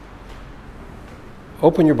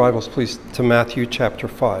Open your Bibles, please, to Matthew chapter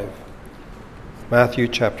 5. Matthew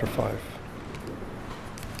chapter 5.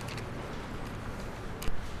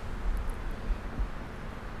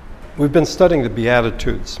 We've been studying the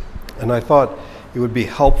Beatitudes, and I thought it would be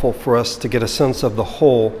helpful for us to get a sense of the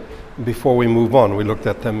whole before we move on. We looked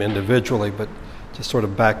at them individually, but just sort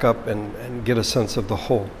of back up and get a sense of the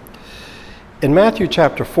whole. In Matthew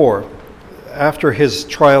chapter 4, after his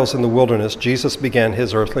trials in the wilderness, Jesus began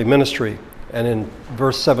his earthly ministry. And in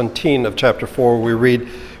verse 17 of chapter 4, we read,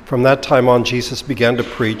 "From that time on, Jesus began to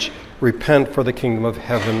preach, 'Repent, for the kingdom of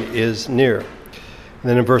heaven is near.'" And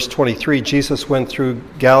then in verse 23, Jesus went through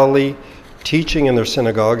Galilee, teaching in their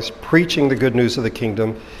synagogues, preaching the good news of the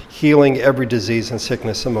kingdom, healing every disease and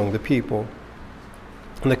sickness among the people.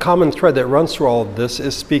 And the common thread that runs through all of this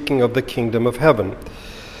is speaking of the kingdom of heaven.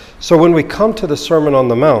 So when we come to the Sermon on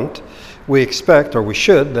the Mount, we expect, or we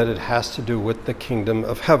should, that it has to do with the kingdom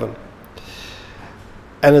of heaven.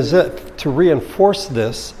 And as if to reinforce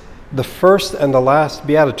this, the first and the last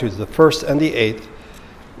Beatitudes, the first and the eighth,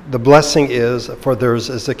 the blessing is, "For theirs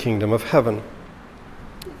is the kingdom of heaven."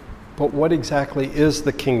 But what exactly is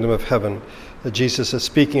the kingdom of heaven that Jesus is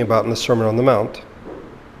speaking about in the Sermon on the Mount?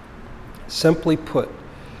 Simply put,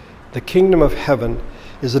 the kingdom of heaven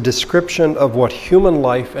is a description of what human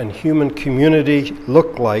life and human community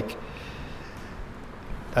look like.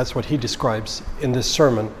 That's what he describes in this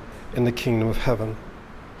sermon in the kingdom of heaven.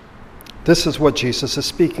 This is what Jesus is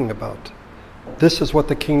speaking about. This is what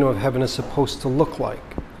the kingdom of heaven is supposed to look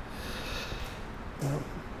like.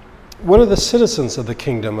 What are the citizens of the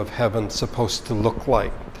kingdom of heaven supposed to look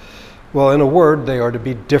like? Well, in a word, they are to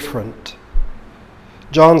be different.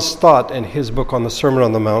 John Stott, in his book on the Sermon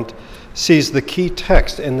on the Mount, sees the key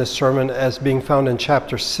text in this sermon as being found in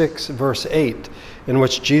chapter 6, verse 8, in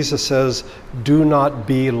which Jesus says, "Do not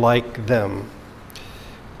be like them."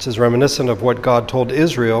 This is reminiscent of what God told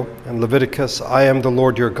Israel in Leviticus, "I am the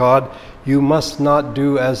Lord your God. You must not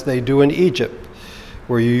do as they do in Egypt,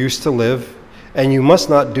 where you used to live, and you must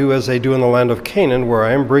not do as they do in the land of Canaan, where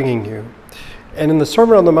I am bringing you." And in the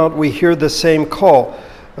Sermon on the Mount, we hear the same call,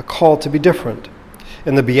 a call to be different.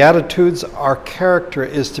 In the Beatitudes, our character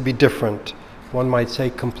is to be different. One might say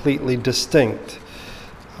completely distinct.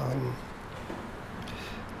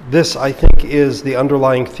 This, I think, is the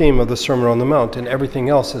underlying theme of the Sermon on the Mount, and everything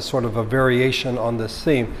else is sort of a variation on this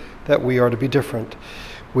theme, that we are to be different.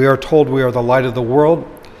 We are told we are the light of the world.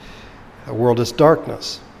 The world is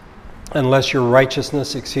darkness. Unless your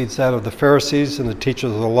righteousness exceeds that of the Pharisees and the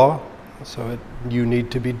teachers of the law, you need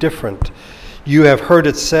to be different. "You have heard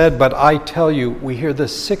it said, but I tell you," we hear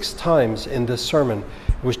this 6 times in this sermon,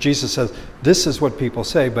 which Jesus says, "This is what people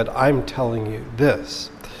say, but I'm telling you this.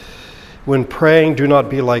 When praying, do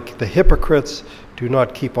not be like the hypocrites. Do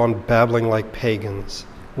not keep on babbling like pagans."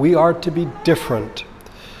 We are to be different.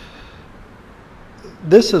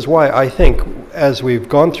 This is why I think, as we've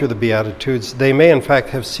gone through the Beatitudes, they may in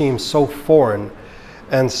fact have seemed so foreign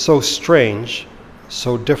and so strange,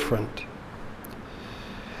 so different.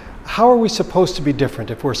 How are we supposed to be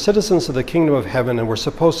different? If we're citizens of the kingdom of heaven and we're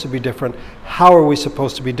supposed to be different, how are we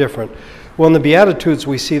supposed to be different? Well, in the Beatitudes,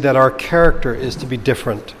 we see that our character is to be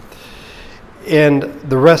different. In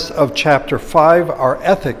the rest of chapter 5, our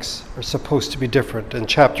ethics are supposed to be different. In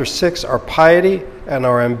chapter 6, our piety and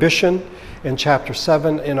our ambition. In chapter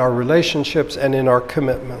 7, in our relationships and in our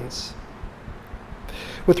commitments.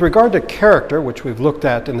 With regard to character, which we've looked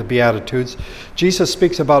at in the Beatitudes, Jesus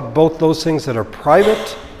speaks about both those things that are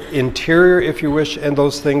private, interior, if you wish, and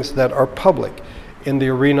those things that are public in the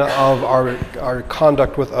arena of our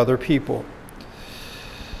conduct with other people.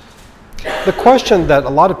 The question that a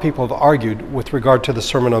lot of people have argued with regard to the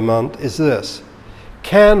Sermon on the Mount is this: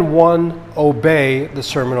 can one obey the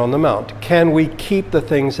Sermon on the Mount? Can we keep the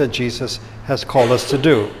things that Jesus has called us to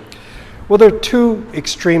do? Well, there are 2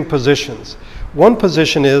 extreme positions. One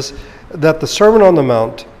position is that the Sermon on the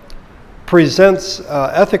Mount presents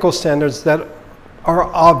ethical standards that are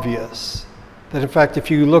obvious. That in fact, if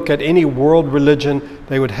you look at any world religion,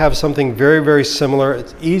 they would have something very, very similar.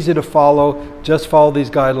 It's easy to follow. Just follow these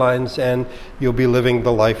guidelines and you'll be living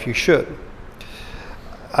the life you should.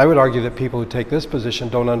 I would argue that people who take this position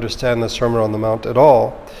don't understand the Sermon on the Mount at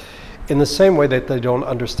all, in the same way that they don't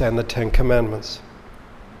understand the 10 Commandments.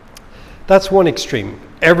 That's one extreme.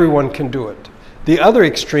 Everyone can do it. The other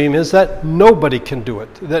extreme is that nobody can do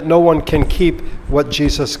it, that no one can keep what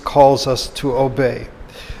Jesus calls us to obey.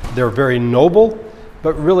 They're very noble,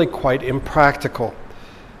 but really quite impractical.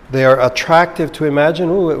 They are attractive to imagine,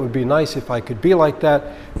 it would be nice if I could be like that,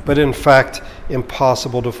 but in fact,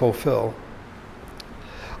 impossible to fulfill.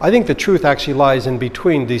 I think the truth actually lies in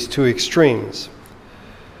between these 2 extremes.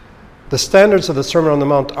 The standards of the Sermon on the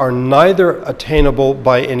Mount are neither attainable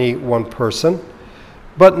by any one person,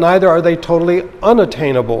 but neither are they totally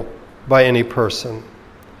unattainable by any person.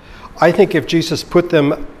 I think if Jesus put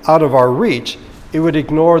them out of our reach, it would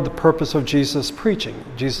ignore the purpose of Jesus' preaching.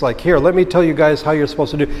 Jesus is like, here, let me tell you guys how you're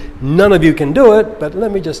supposed to do. None of you can do it, but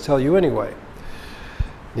let me just tell you anyway.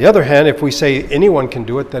 On the other hand, if we say anyone can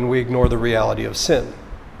do it, then we ignore the reality of sin.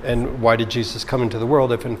 And why did Jesus come into the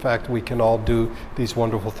world if in fact we can all do these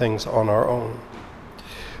wonderful things on our own?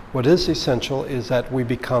 What is essential is that we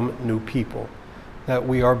become new people, that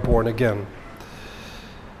we are born again.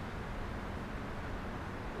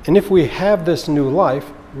 And if we have this new life,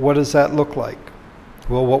 what does that look like?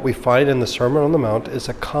 Well, what we find in the Sermon on the Mount is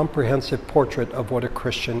a comprehensive portrait of what a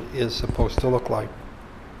Christian is supposed to look like.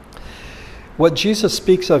 What Jesus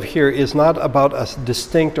speaks of here is not about a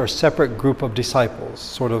distinct or separate group of disciples,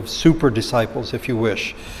 sort of super disciples, if you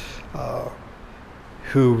wish,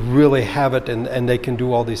 who really have it and they can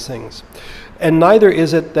do all these things. And neither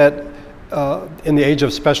is it that in the age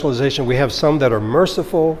of specialization we have some that are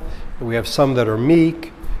merciful, we have some that are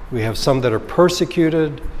meek, we have some that are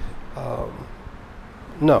persecuted.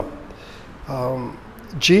 No.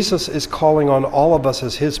 Jesus is calling on all of us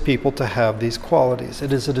as his people to have these qualities.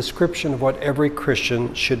 It is a description of what every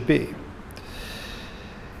Christian should be.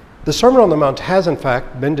 The Sermon on the Mount has, in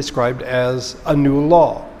fact, been described as a new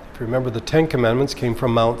law. If you remember, the Ten Commandments came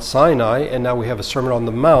from Mount Sinai, and now we have a Sermon on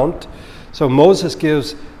the Mount. So Moses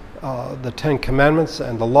gives the Ten Commandments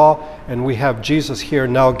and the law, and we have Jesus here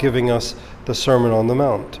now giving us the Sermon on the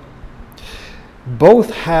Mount.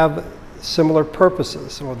 Both have similar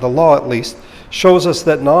purposes, or the law at least, shows us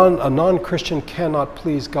that a non-Christian cannot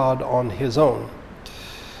please God on his own.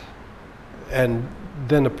 And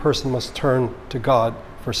then a person must turn to God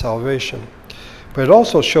for salvation. But it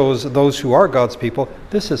also shows those who are God's people,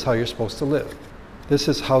 this is how you're supposed to live. This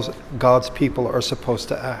is how God's people are supposed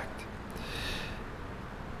to act.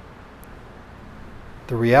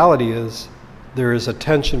 The reality is there is a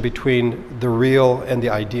tension between the real and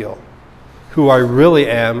the ideal, who I really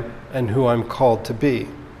am and who I'm called to be.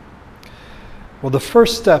 Well, the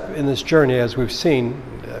first step in this journey, as we've seen,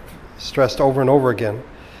 stressed over and over again,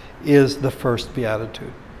 is the first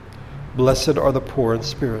beatitude. Blessed are the poor in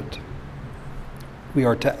spirit. We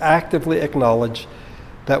are to actively acknowledge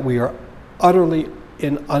that we are utterly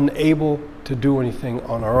unable to do anything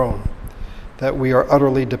on our own, that we are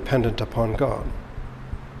utterly dependent upon God.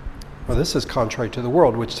 Well, this is contrary to the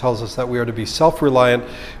world, which tells us that we are to be self-reliant,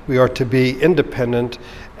 we are to be independent,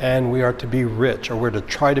 and we are to be rich, or we're to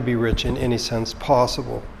try to be rich in any sense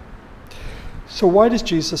possible. So why does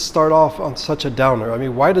Jesus start off on such a downer? I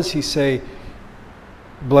mean, why does he say,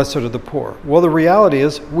 blessed are the poor? Well, the reality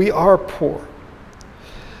is we are poor.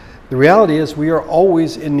 The reality is we are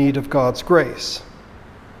always in need of God's grace.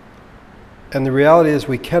 And the reality is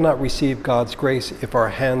we cannot receive God's grace if our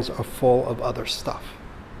hands are full of other stuff.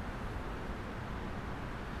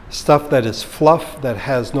 Stuff that is fluff, that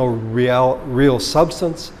has no real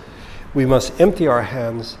substance. We must empty our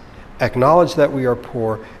hands, acknowledge that we are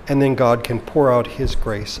poor, and then God can pour out his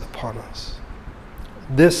grace upon us.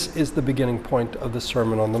 This is the beginning point of the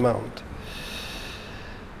Sermon on the Mount.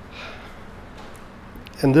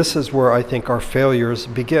 And this is where I think our failures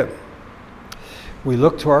begin. We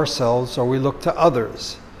look to ourselves or we look to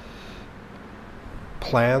others.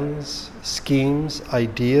 Plans, schemes,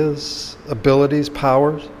 ideas, abilities,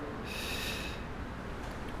 powers.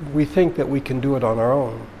 We think that we can do it on our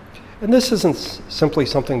own. And this isn't simply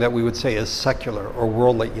something that we would say is secular or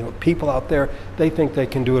worldly. People out there, they think they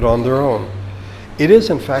can do it on their own. It is,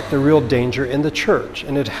 in fact, the real danger in the church,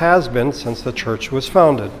 and it has been since the church was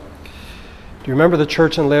founded. Do you remember the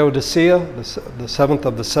church in Laodicea, the seventh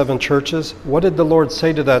of the seven churches? What did the Lord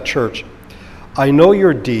say to that church? I know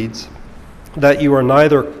your deeds, that you are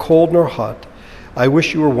neither cold nor hot. I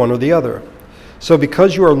wish you were one or the other. So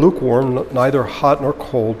because you are lukewarm, neither hot nor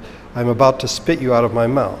cold, I am about to spit you out of my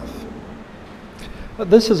mouth.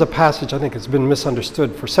 This is a passage I think has been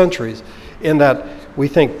misunderstood for centuries, in that we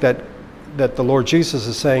think that the Lord Jesus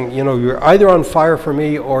is saying, you're either on fire for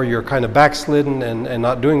me or you're kind of backslidden and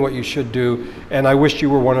not doing what you should do, and I wish you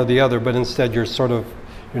were one or the other, but instead you're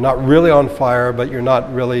not really on fire, but you're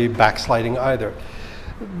not really backsliding either.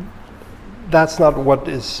 That's not what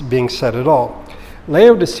is being said at all.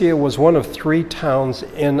 Laodicea was one of 3 towns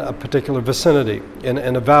in a particular vicinity, in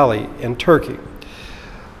a valley in Turkey.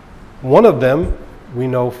 One of them, we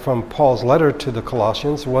know from Paul's letter to the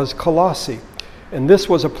Colossians, was Colossae. And this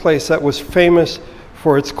was a place that was famous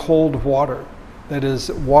for its cold water. That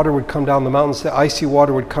is, water would come down the mountains, the icy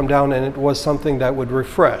water would come down, and it was something that would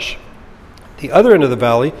refresh. The other end of the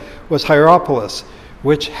valley was Hierapolis,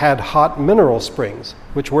 which had hot mineral springs,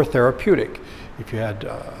 which were therapeutic. If you had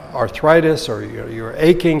arthritis or you're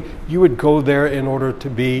aching, you would go there in order to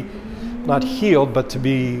be not healed, but to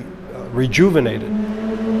be rejuvenated.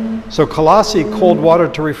 So Colossae, cold water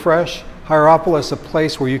to refresh. Hierapolis, a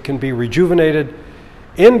place where you can be rejuvenated.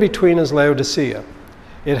 In between is Laodicea.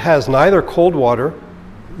 It has neither cold water,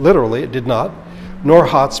 literally it did not, nor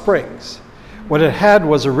hot springs. What it had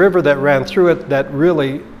was a river that ran through it that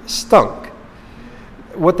really stunk.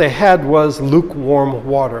 What they had was lukewarm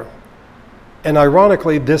water. And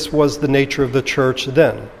ironically, this was the nature of the church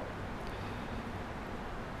then.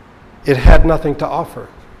 It had nothing to offer.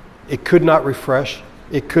 It could not refresh.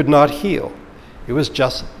 It could not heal. It was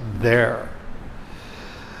just there.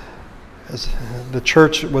 As the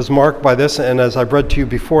church was marked by this, and as I've read to you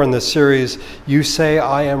before in this series, you say,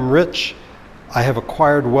 I am rich, I have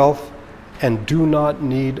acquired wealth, and do not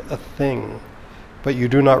need a thing. But you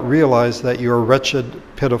do not realize that you are wretched,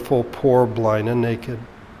 pitiful, poor, blind, and naked.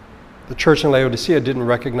 The church in Laodicea didn't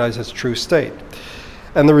recognize its true state.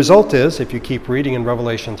 And the result is, if you keep reading in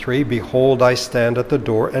Revelation 3, behold, I stand at the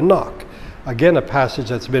door and knock. Again, a passage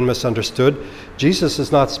that's been misunderstood. Jesus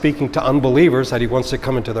is not speaking to unbelievers that he wants to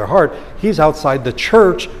come into their heart. He's outside the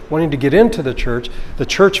church, wanting to get into the church. The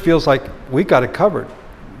church feels like we got it covered.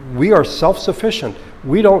 We are self-sufficient.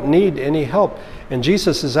 We don't need any help. And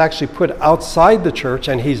Jesus is actually put outside the church,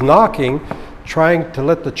 and he's knocking, trying to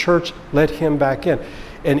let the church let him back in.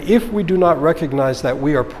 And if we do not recognize that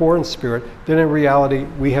we are poor in spirit, then in reality,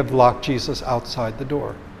 we have locked Jesus outside the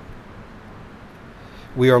door.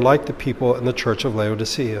 We are like the people in the church of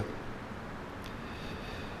Laodicea.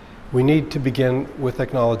 We need to begin with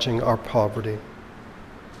acknowledging our poverty.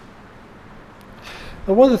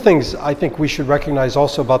 Now, one of the things I think we should recognize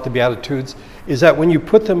also about the Beatitudes is that when you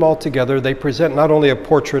put them all together, they present not only a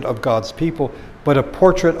portrait of God's people, but a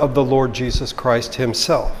portrait of the Lord Jesus Christ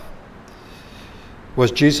himself.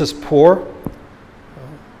 Was Jesus poor?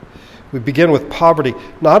 We begin with poverty,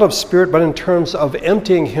 not of spirit, but in terms of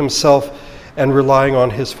emptying himself and relying on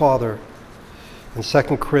his Father. In 2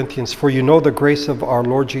 Corinthians, for you know the grace of our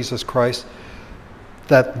Lord Jesus Christ,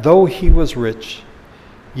 that though he was rich,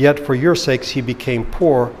 yet for your sakes he became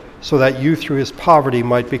poor, so that you through his poverty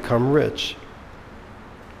might become rich.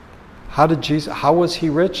 How was he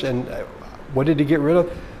rich, and what did he get rid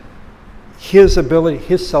of? His ability,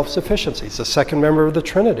 his self-sufficiency. He's the second member of the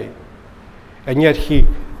Trinity. And yet he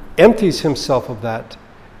empties himself of that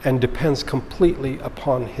and depends completely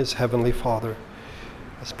upon his heavenly Father.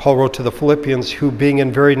 As Paul wrote to the Philippians, who being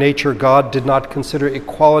in very nature God, did not consider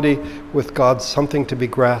equality with God something to be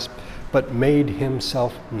grasped, but made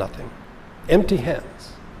himself nothing. Empty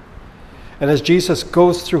hands. And as Jesus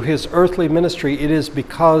goes through his earthly ministry, it is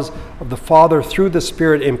because of the Father through the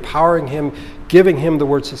Spirit empowering him, giving him the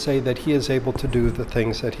words to say that he is able to do the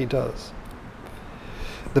things that he does.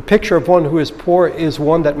 The picture of one who is poor is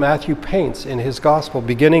one that Matthew paints in his gospel,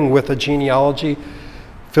 beginning with a genealogy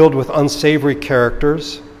filled with unsavory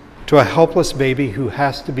characters, to a helpless baby who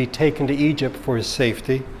has to be taken to Egypt for his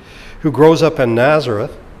safety, who grows up in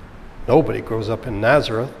Nazareth. Nobody grows up in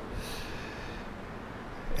Nazareth.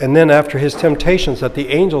 And then after his temptations, that the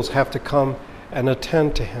angels have to come and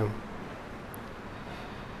attend to him.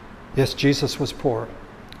 Yes, Jesus was poor.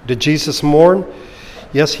 Did Jesus mourn?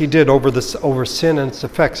 Yes, he did over sin and its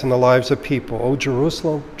effects in the lives of people. O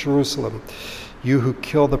Jerusalem, Jerusalem, you who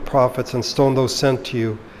kill the prophets and stone those sent to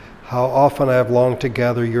you, how often I have longed to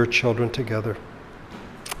gather your children together,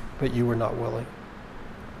 but you were not willing.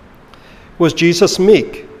 Was Jesus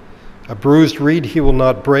meek? A bruised reed he will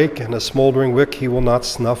not break, and a smoldering wick he will not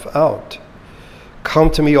snuff out. Come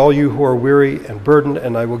to me, all you who are weary and burdened,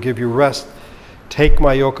 and I will give you rest. Take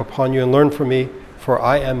my yoke upon you and learn from me, for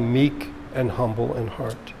I am meek and humble in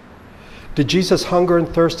heart. Did Jesus hunger and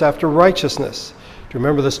thirst after righteousness? Do you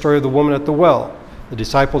remember the story of the woman at the well? The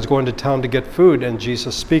disciples go into town to get food, and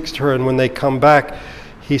Jesus speaks to her, and when they come back,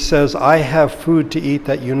 he says, I have food to eat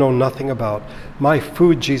that you know nothing about. My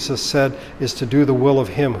food, Jesus said, is to do the will of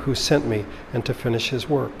him who sent me and to finish his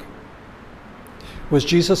work. Was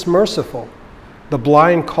Jesus merciful? The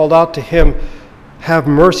blind called out to him, have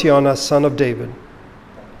mercy on us, Son of David.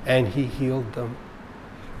 And he healed them.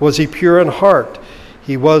 Was he pure in heart?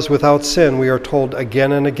 He was without sin, we are told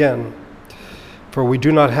again and again. For we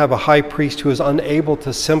do not have a high priest who is unable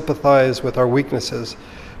to sympathize with our weaknesses,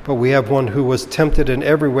 but we have one who was tempted in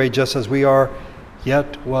every way just as we are,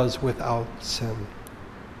 yet was without sin.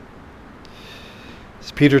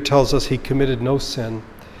 As Peter tells us, he committed no sin,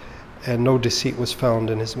 and no deceit was found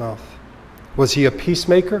in his mouth. Was he a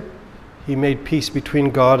peacemaker? He made peace between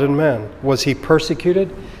God and man. Was he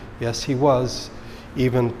persecuted? Yes, he was,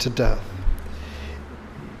 even to death.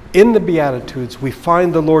 In the Beatitudes, we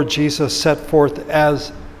find the Lord Jesus set forth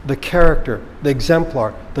as the character, the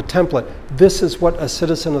exemplar, the template. This is what a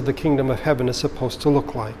citizen of the kingdom of heaven is supposed to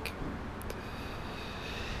look like.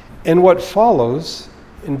 In what follows,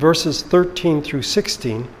 in verses 13 through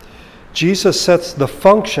 16, Jesus sets the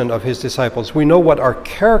function of his disciples. We know what our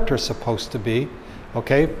character is supposed to be.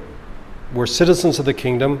 Okay, we're citizens of the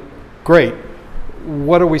kingdom. Great.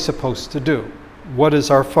 What are we supposed to do? What is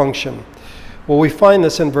our function? Well, we find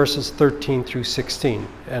this in verses 13 through 16.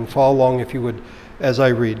 And follow along if you would as I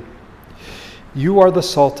read. You are the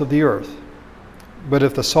salt of the earth. But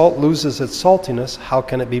if the salt loses its saltiness, how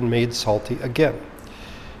can it be made salty again?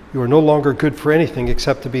 You are no longer good for anything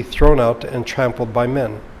except to be thrown out and trampled by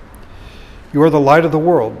men. You are the light of the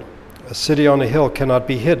world. A city on a hill cannot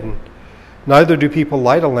be hidden. Neither do people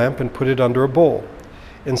light a lamp and put it under a bowl.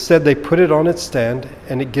 Instead, they put it on its stand,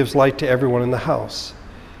 and it gives light to everyone in the house.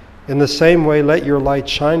 In the same way, let your light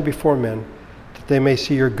shine before men, that they may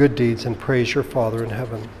see your good deeds and praise your Father in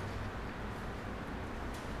heaven.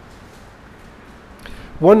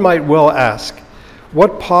 One might well ask,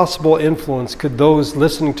 what possible influence could those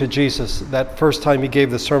listening to Jesus that first time he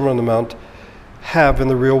gave the Sermon on the Mount have in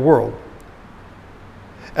the real world?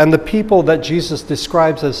 And the people that Jesus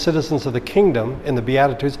describes as citizens of the kingdom in the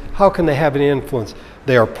Beatitudes, how can they have any influence?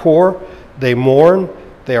 They are poor, they mourn,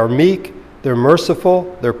 they are meek, they're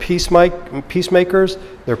merciful, they're peacemakers,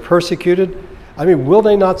 they're persecuted. I mean, will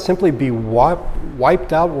they not simply be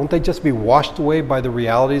wiped out? Won't they just be washed away by the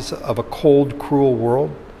realities of a cold, cruel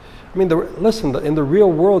world? I mean, listen, in the real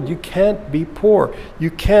world, you can't be poor. You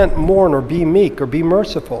can't mourn or be meek or be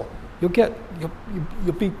merciful. You'll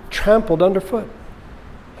be trampled underfoot.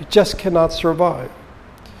 You just cannot survive.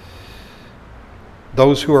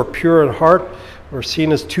 Those who are pure in heart are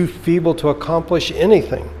seen as too feeble to accomplish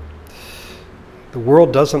anything. The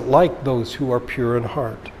world doesn't like those who are pure in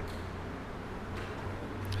heart.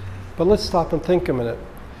 But let's stop and think a minute.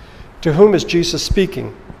 To whom is Jesus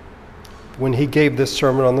speaking when he gave this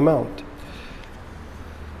Sermon on the Mount?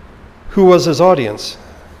 Who was his audience?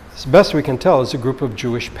 As best we can tell, it's a group of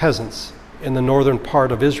Jewish peasants in the northern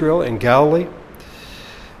part of Israel, in Galilee.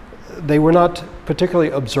 They were not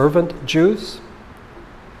particularly observant Jews.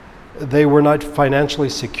 They were not financially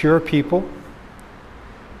secure people.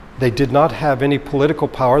 They did not have any political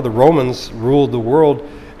power. The Romans ruled the world,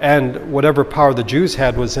 and whatever power the Jews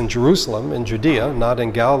had was in Jerusalem, in Judea, not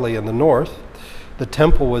in Galilee in the north. The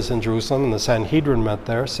temple was in Jerusalem, and the Sanhedrin met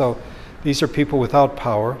there. So these are people without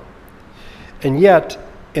power. And yet,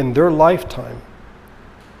 in their lifetime,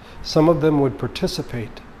 some of them would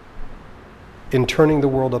participate in turning the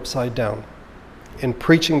world upside down, in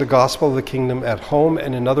preaching the gospel of the kingdom at home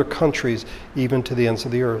and in other countries, even to the ends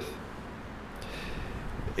of the earth.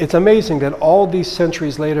 It's amazing that all these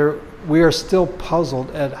centuries later, we are still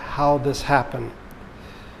puzzled at how this happened.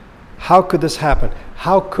 How could this happen?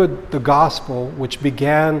 How could the gospel, which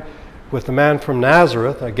began with the man from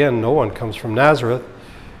Nazareth, again, no one comes from Nazareth,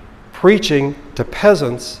 preaching to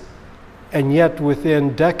peasants, and yet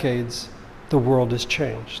within decades, the world has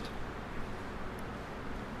changed?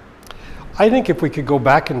 I think if we could go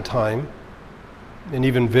back in time and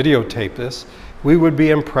even videotape this, we would be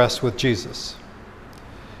impressed with Jesus.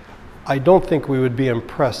 I don't think we would be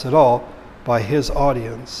impressed at all by his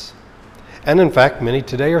audience. And in fact, many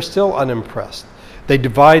today are still unimpressed. They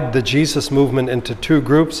divide the Jesus movement into two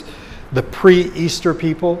groups: the pre-Easter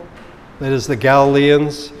people, that is the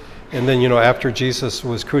Galileans, and then, after Jesus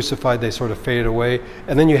was crucified, they sort of faded away.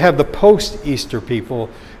 And then you have the post-Easter people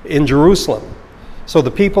in Jerusalem. So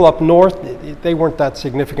the people up north, they weren't that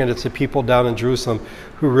significant. It's the people down in Jerusalem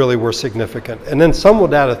who really were significant. And then some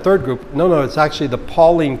would add a third group. No, it's actually the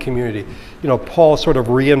Pauline community. Paul sort of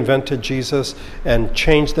reinvented Jesus and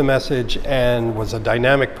changed the message and was a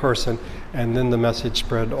dynamic person. And then the message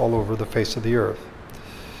spread all over the face of the earth.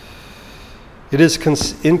 It is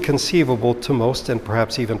inconceivable to most, and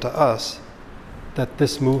perhaps even to us, that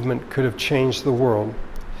this movement could have changed the world,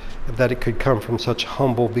 that it could come from such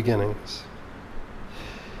humble beginnings.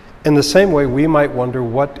 In the same way, we might wonder,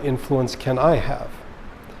 what influence can I have?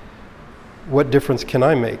 What difference can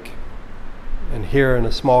I make? And here in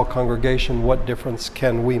a small congregation, what difference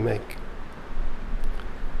can we make?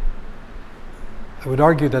 I would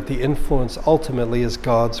argue that the influence ultimately is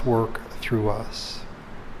God's work through us.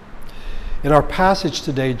 In our passage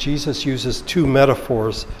today, Jesus uses two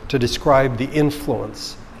metaphors to describe the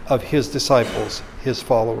influence of his disciples, his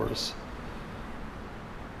followers.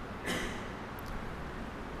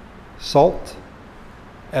 Salt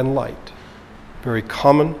and light, very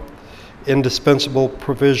common, indispensable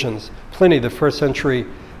provisions. Pliny, the first century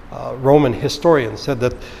Roman historian, said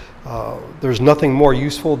that There's nothing more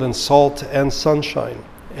useful than salt and sunshine.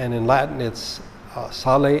 And in Latin, it's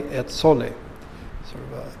sale et sole. Sort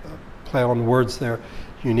of a play on words there.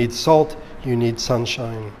 You need salt, you need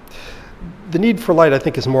sunshine. The need for light, I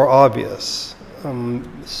think, is more obvious.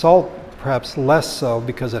 Salt, perhaps less so,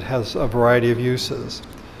 because it has a variety of uses.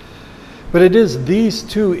 But it is these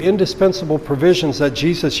two indispensable provisions that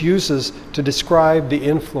Jesus uses to describe the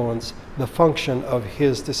influence, the function of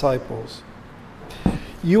his disciples.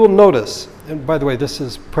 You will notice, and by the way, this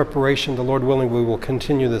is preparation. The Lord willing, we will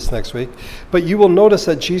continue this next week. But you will notice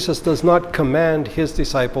that Jesus does not command his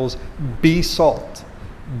disciples, be salt,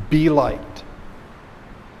 be light.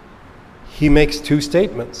 He makes two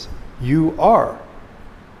statements. You are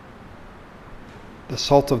the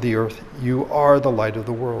salt of the earth. You are the light of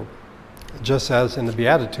the world. Just as in the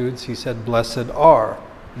Beatitudes, he said, blessed are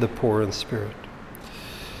the poor in spirit.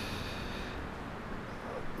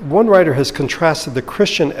 One writer has contrasted the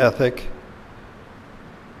Christian ethic,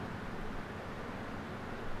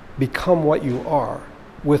 become what you are,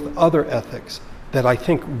 with other ethics that I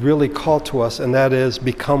think really call to us, and that is,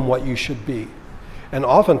 become what you should be. And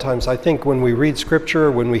oftentimes, I think when we read Scripture,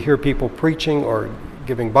 when we hear people preaching or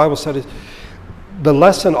giving Bible studies, the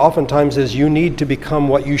lesson oftentimes is you need to become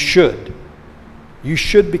what you should. You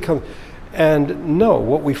should become. And no,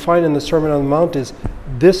 what we find in the Sermon on the Mount is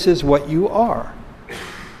this is what you are.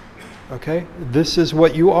 Okay? This is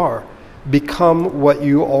what you are. Become what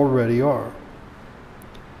you already are.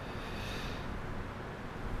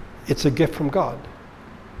 It's a gift from God.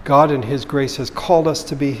 God in his grace has called us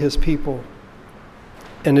to be his people.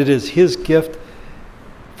 And it is his gift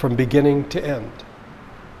from beginning to end.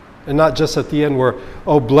 And not just at the end where,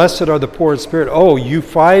 oh, blessed are the poor in spirit. Oh, you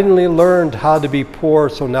finally learned how to be poor,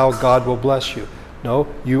 so now God will bless you. No,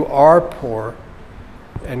 you are poor,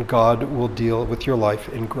 and God will deal with your life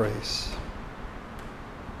in grace.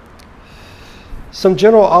 Some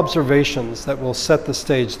general observations that will set the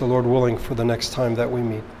stage, the Lord willing, for the next time that we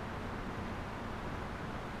meet.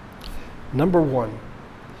 Number one,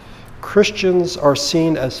 Christians are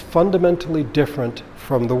seen as fundamentally different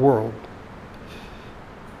from the world.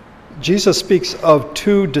 Jesus speaks of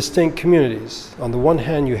two distinct communities. On the one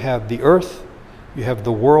hand, you have the earth, you have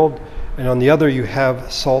the world, and on the other, you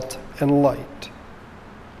have salt and light.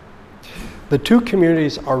 The two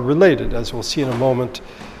communities are related, as we'll see in a moment,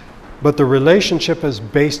 but the relationship is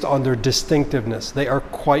based on their distinctiveness. They are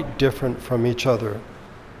quite different from each other.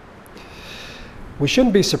 We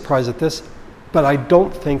shouldn't be surprised at this, but I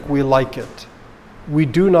don't think we like it. We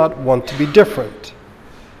do not want to be different.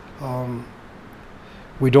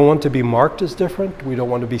 We don't want to be marked as different. We don't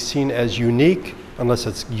want to be seen as unique, unless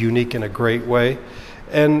it's unique in a great way.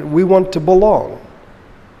 And we want to belong.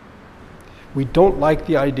 We don't like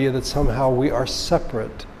the idea that somehow we are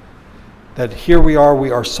separate. That here we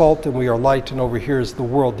are salt and we are light, and over here is the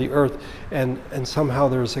world, the earth, and somehow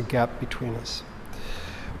there's a gap between us.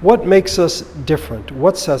 What makes us different?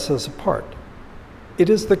 What sets us apart? It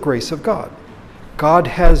is the grace of God. God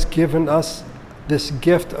has given us this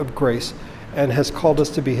gift of grace and has called us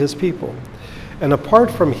to be his people. And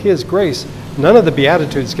apart from his grace, none of the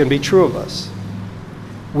Beatitudes can be true of us.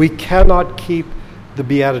 We cannot keep the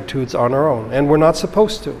Beatitudes on our own, and we're not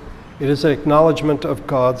supposed to. It is an acknowledgement of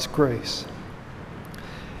God's grace.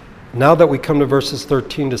 Now that we come to verses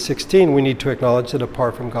 13 to 16, we need to acknowledge that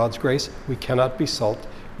apart from God's grace, we cannot be salt,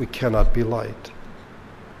 we cannot be light.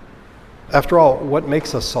 After all, what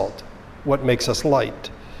makes us salt? What makes us light?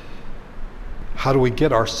 How do we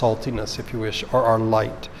get our saltiness, if you wish, or our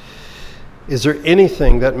light? Is there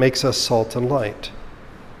anything that makes us salt and light?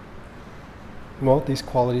 Well, these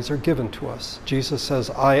qualities are given to us. Jesus says,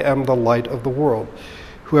 I am the light of the world.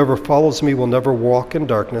 Whoever follows me will never walk in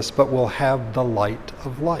darkness, but will have the light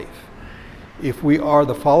of life. If we are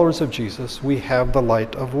the followers of Jesus, we have the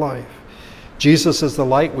light of life. Jesus is the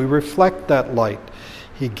light. We reflect that light.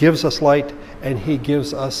 He gives us light, and he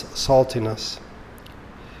gives us saltiness.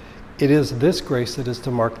 It is this grace that is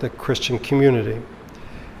to mark the Christian community.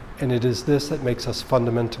 And it is this that makes us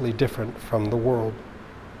fundamentally different from the world.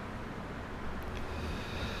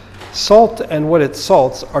 Salt and what it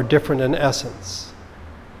salts are different in essence.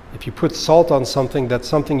 If you put salt on something, that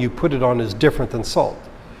something you put it on is different than salt.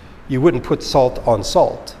 You wouldn't put salt on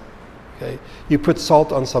salt. Okay? You put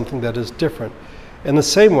salt on something that is different. In the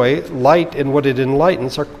same way, light and what it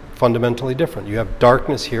enlightens are fundamentally different. You have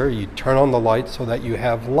darkness here, you turn on the light so that you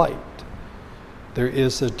have light. There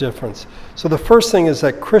is a difference. So the first thing is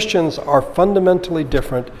that Christians are fundamentally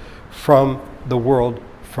different from the world,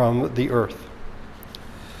 from the earth.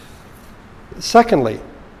 Secondly,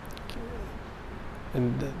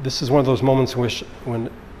 and this is one of those moments when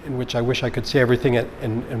in which I wish I could say everything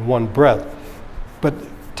in one breath. But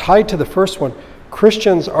tied to the first one,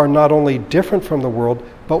 Christians are not only different from the world,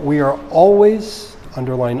 but we are always,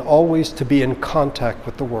 underline always, to be in contact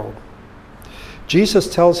with the world.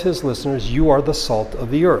 Jesus tells his listeners, you are the salt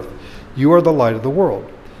of the earth. You are the light of the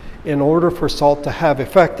world. In order for salt to have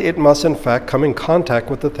effect, it must in fact come in contact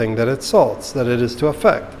with the thing that it salts, that it is to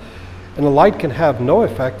affect. And the light can have no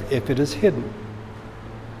effect if it is hidden.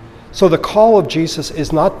 So the call of Jesus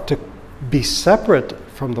is not to be separate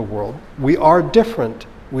from the world. We are different.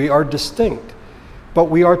 We are distinct. But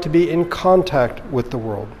we are to be in contact with the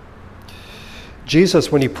world.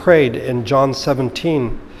 Jesus, when he prayed in John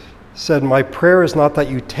 17, said, my prayer is not that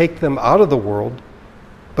you take them out of the world,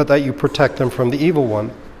 but that you protect them from the evil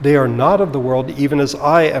one. They are not of the world, even as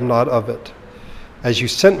I am not of it. As you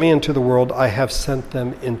sent me into the world, I have sent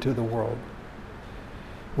them into the world.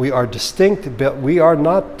 We are distinct, but we are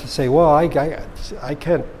not to say, well, I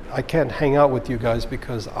can't hang out with you guys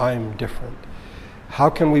because I'm different. How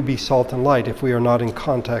can we be salt and light if we are not in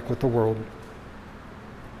contact with the world?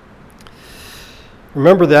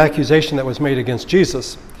 Remember the accusation that was made against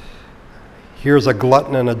Jesus. Here's a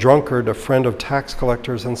glutton and a drunkard, a friend of tax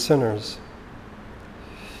collectors and sinners.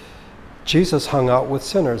 Jesus hung out with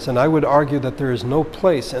sinners, and I would argue that there is no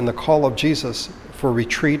place in the call of Jesus for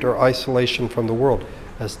retreat or isolation from the world,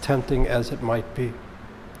 as tempting as it might be.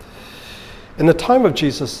 In the time of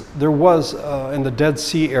Jesus, there was, in the Dead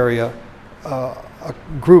Sea area, a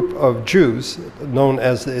group of Jews known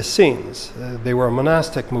as the Essenes. They were a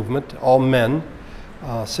monastic movement, all men,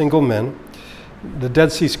 single men. The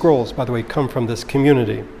Dead Sea Scrolls, by the way, come from this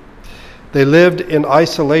community. They lived in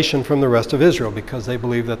isolation from the rest of Israel because they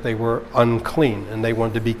believed that they were unclean and they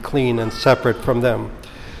wanted to be clean and separate from them.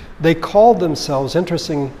 They called themselves,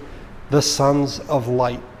 interesting, the sons of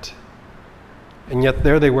light. And yet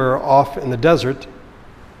there they were off in the desert,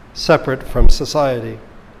 separate from society.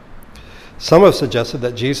 Some have suggested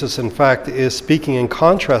that Jesus, in fact, is speaking in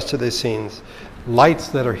contrast to these scenes, lights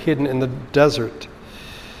that are hidden in the desert.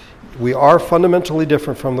 We are fundamentally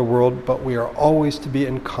different from the world, but we are always to be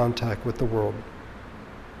in contact with the world.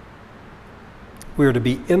 We are to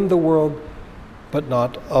be in the world, but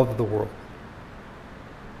not of the world.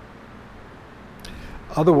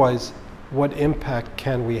 Otherwise, what impact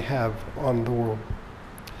can we have on the world?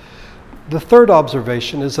 The third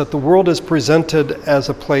observation is that the world is presented as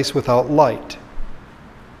a place without light.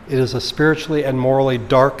 It is a spiritually and morally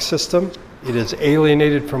dark system. It is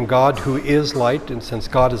alienated from God, who is light, and since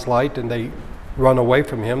God is light and they run away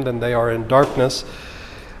from him, then they are in darkness.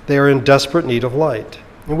 They are in desperate need of light.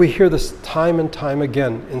 And we hear this time and time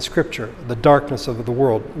again in Scripture, the darkness of the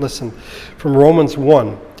world. Listen, from Romans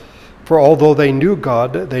 1, for although they knew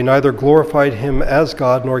God, they neither glorified him as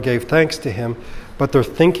God nor gave thanks to him, but their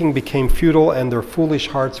thinking became futile and their foolish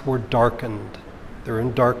hearts were darkened. They're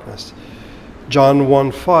in darkness. John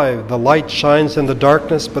 1:5, the light shines in the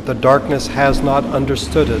darkness, but the darkness has not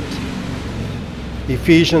understood it.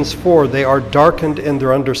 Ephesians 4, they are darkened in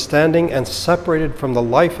their understanding and separated from the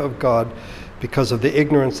life of God because of the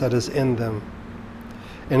ignorance that is in them.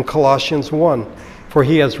 In Colossians 1, for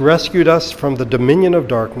he has rescued us from the dominion of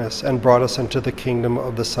darkness and brought us into the kingdom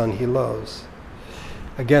of the Son he loves.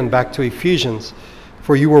 Again, back to Ephesians,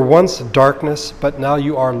 for you were once darkness, but now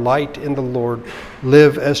you are light in the Lord.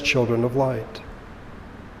 Live as children of light.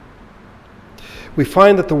 We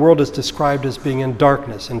find that the world is described as being in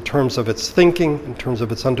darkness in terms of its thinking, in terms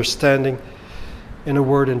of its understanding, in a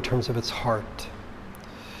word, in terms of its heart.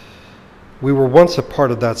 We were once a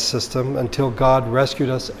part of that system until God rescued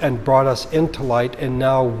us and brought us into light, and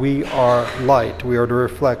now we are light. We are to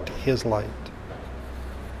reflect his light.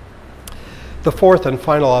 The fourth and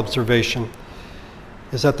final observation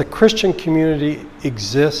is that the Christian community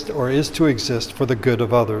exists or is to exist for the good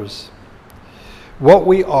of others. What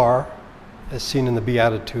we are, as seen in the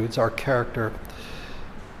Beatitudes, our character,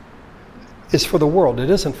 is for the world. It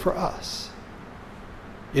isn't for us.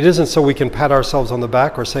 It isn't so we can pat ourselves on the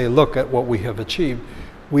back or say, look at what we have achieved.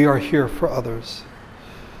 We are here for others.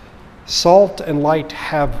 Salt and light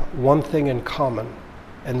have one thing in common,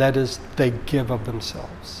 and that is they give of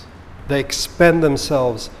themselves. They expend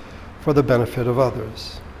themselves for the benefit of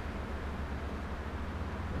others.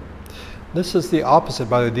 This is the opposite,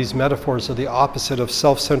 by the way. These metaphors are the opposite of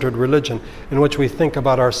self-centered religion, in which we think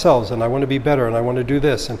about ourselves, and I want to be better, and I want to do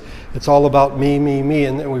this, and it's all about me,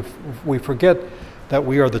 and we forget that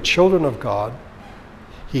we are the children of God.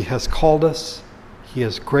 He has called us, he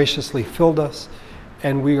has graciously filled us,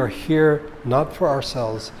 and we are here not for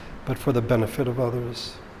ourselves, but for the benefit of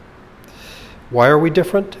others. Why are we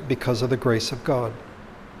different? Because of the grace of God.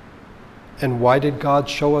 And why did God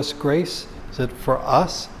show us grace? Is it for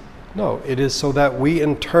us? No, it is so that we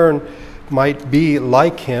in turn might be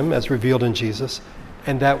like him as revealed in Jesus,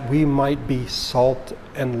 and that we might be salt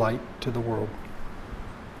and light to the world.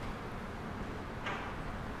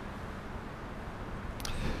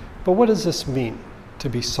 But what does this mean, to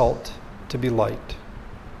be salt, to be light?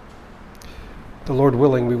 The Lord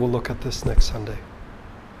willing, we will look at this next Sunday.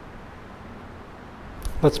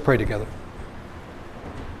 Let's pray together.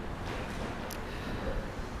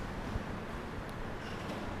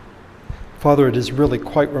 Father, it is really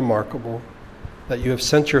quite remarkable that you have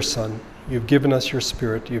sent your Son, you've given us your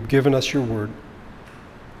Spirit, you've given us your Word,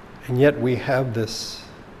 and yet we have this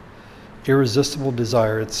irresistible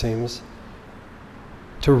desire, it seems,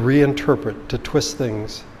 to reinterpret, to twist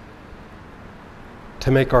things, to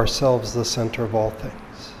make ourselves the center of all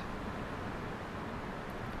things.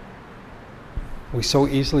 We so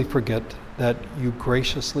easily forget that you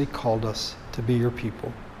graciously called us to be your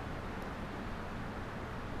people.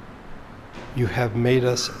 You have made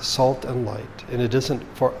us salt and light, and it isn't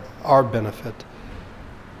for our benefit,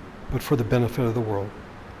 but for the benefit of the world.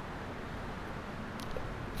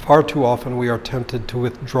 Far too often we are tempted to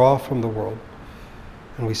withdraw from the world,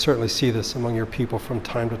 and we certainly see this among your people from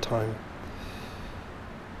time to time.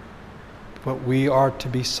 But we are to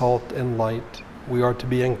be salt and light. We are to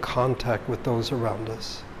be in contact with those around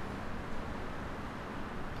us.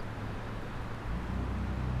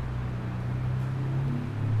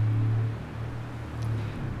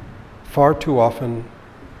 Far too often,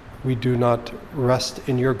 we do not rest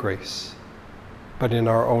in your grace, but in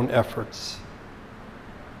our own efforts,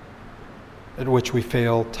 at which we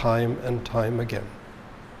fail time and time again,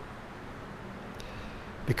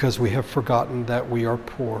 because we have forgotten that we are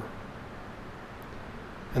poor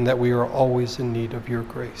and that we are always in need of your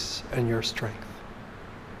grace and your strength.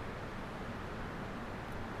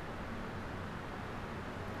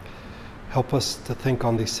 Help us to think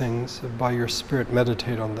on these things, by your Spirit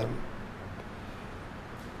meditate on them.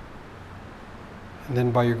 And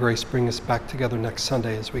then by your grace, bring us back together next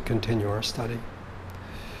Sunday as we continue our study.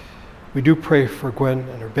 We do pray for Gwen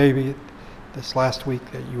and her baby this last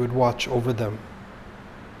week, that you would watch over them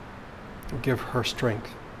and give her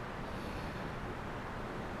strength.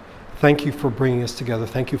 Thank you for bringing us together.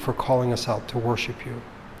 Thank you for calling us out to worship you.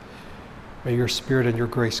 May your Spirit and your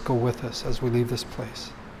grace go with us as we leave this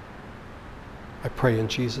place. I pray in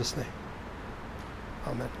Jesus' name.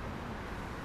 Amen.